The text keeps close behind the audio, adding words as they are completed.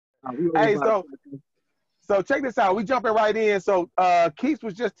Hey, so check this out. We jumping right in. So Keith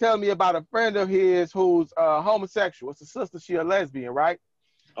was just telling me about a friend of his who's homosexual. It's a sister. She a lesbian, right?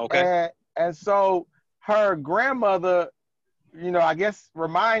 Okay. And so her grandmother, I guess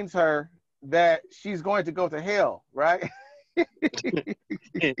reminds her that she's going to go to hell, right?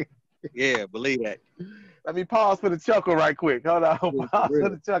 Yeah, believe that. Let me pause for the chuckle right quick. Hold on, Yeah, for pause for real.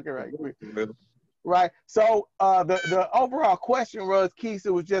 the chuckle right quick. For real. Right. So the overall question was, Keith, it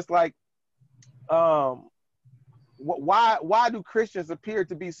was just like, why do Christians appear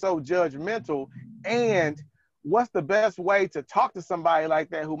to be so judgmental, and what's the best way to talk to somebody like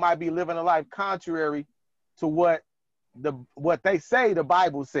that who might be living a life contrary to what they say the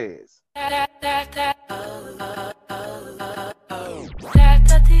Bible says?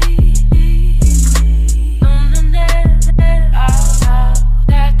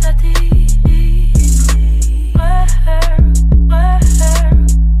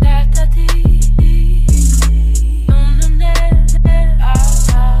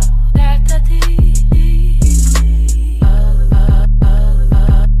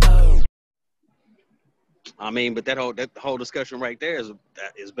 I mean, but that whole discussion right there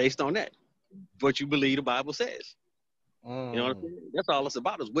is based on that. What you believe the Bible says. You know what I'm saying? That's all it's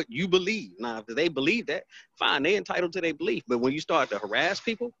about, is what you believe. Now, if they believe that, fine, they're entitled to their belief. But when you start to harass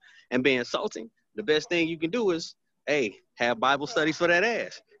people and be insulting, the best thing you can do is, hey, have Bible studies for that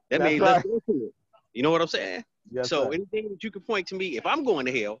ass. That That's means right. let's go to it. You know what I'm saying? Yes, So sir. anything that you can point to me, if I'm going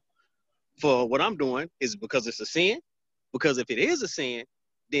to hell for what I'm doing, is because it's a sin. Because if it is a sin,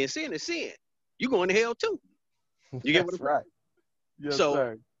 then sin is sin. You're going to hell too. You get what I'm That's right. saying? Yes, So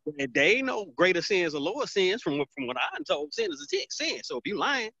sir. they ain't no greater sins or lower sins from what I'm told. Sin is a sin. So if you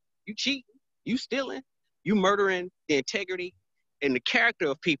lying, you cheating, you stealing, you murdering the integrity and the character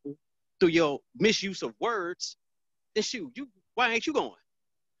of people through your misuse of words, then shoot, why ain't you going?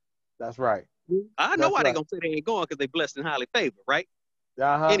 That's right. I know That's why they right. gonna say they ain't going, because they blessed and highly favored, right?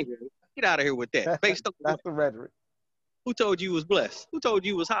 Uh-huh. Anyway, get out of here with that. Based on That's the rhetoric. who told you was blessed? Who told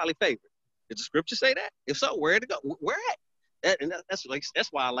you was highly favored? Did the scripture say that? If so, where to go? Where at? That's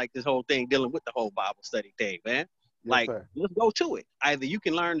why I like this whole thing dealing with the whole Bible study thing, man. Yes, Like, sir. let's go to it. Either you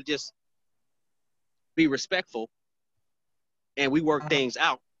can learn to just be respectful and we work things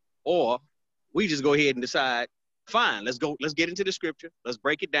out, or we just go ahead and decide, fine, let's get into the scripture, let's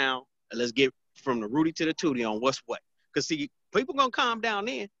break it down, and let's get from the Rudy to the Tootie on what's what. Because see, people gonna calm down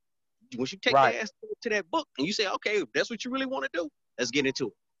then. Once you take Right. their ass to that book and you say, okay, if that's what you really want to do, let's get into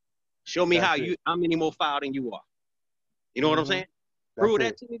it. Show me That's how many more foul than you are. You know what I'm saying? That's Prove it.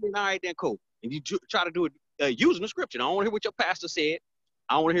 that to me, then all right, then cool. And you try to do it using the scripture. I don't want to hear what your pastor said.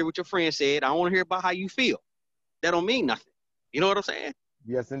 I don't want to hear what your friend said. I don't want to hear about how you feel. That don't mean nothing. You know what I'm saying?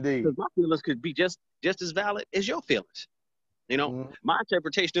 Yes, indeed. Because my feelings could be just as valid as your feelings. You know, my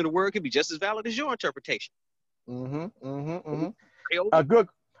interpretation of the word could be just as valid as your interpretation.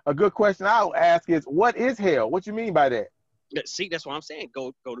 A good question I'll ask is, what is hell? What you mean by that? See, that's what I'm saying.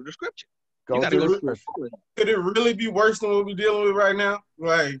 Go to the scripture. Go you got to go to the to the scripture. scripture. Could it really be worse than what we're dealing with right now?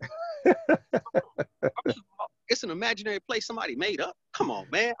 Like, it's an imaginary place somebody made up. Come on,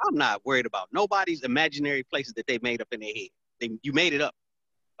 man. I'm not worried about nobody's imaginary places that they made up in their head. You made it up.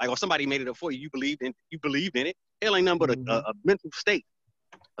 Like, or somebody made it up for you. You believed in it. Hell ain't nothing but a mental state,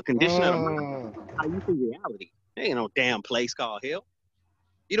 a condition of the mind. How you see reality. There ain't no damn place called hell.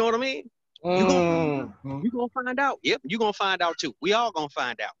 You know what I mean? You gonna find out. Yep, you gonna find out too. We all gonna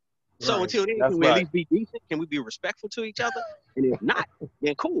find out. So right. until then, That's can we right. at least be decent? Can we be respectful to each other? And if not,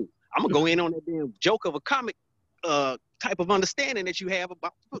 then cool. I'm gonna go in on that damn joke of a comic type of understanding that you have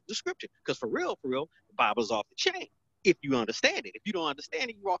about the scripture. Because for real, the Bible's off the chain. If you understand it. If you don't understand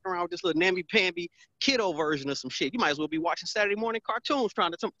it, you walk around with this little namby-pamby kiddo version of some shit. You might as well be watching Saturday morning cartoons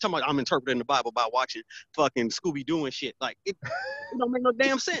trying to tell me I'm interpreting the Bible by watching fucking Scooby-Doo and shit. Like, it don't make no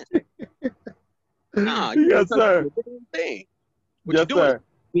damn sense. Nah, you Yes, sir. the damn thing. What Yes, you're doing sir. is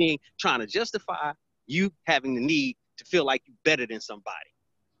being trying to justify you having the need to feel like you're better than somebody.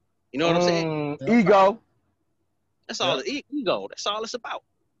 You know what I'm saying? Ego. That's all. Ego. That's all it's about.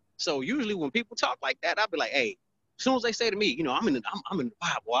 So usually when people talk like that, I'll be like, hey, as soon as they say to me, you know, I'm in the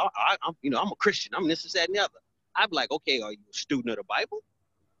Bible. I'm a Christian. I'm this, that, and the other. I'd be like, okay, are you a student of the Bible?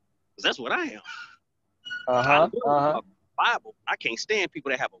 Because that's what I am. I love the Bible. I can't stand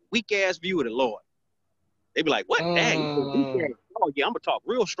people that have a weak ass view of the Lord. They be like, what? Dang, oh yeah, I'm gonna talk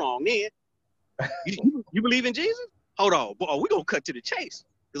real strong then. You believe in Jesus? Hold on, boy, we gonna cut to the chase.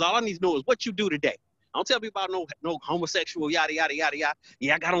 Because all I need to know is what you do today. I don't tell me about no homosexual, yada, yada, yada, yada.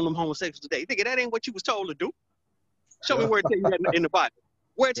 Yeah, I got on them homosexuals today. Nigga, that ain't what you was told to do. Show me where it tell you that in the Bible.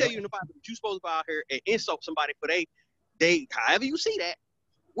 Where it tell you in the Bible that you supposed to go out here and insult somebody for they however you see that,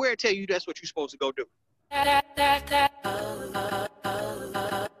 Where it tell you that's what you're supposed to go do?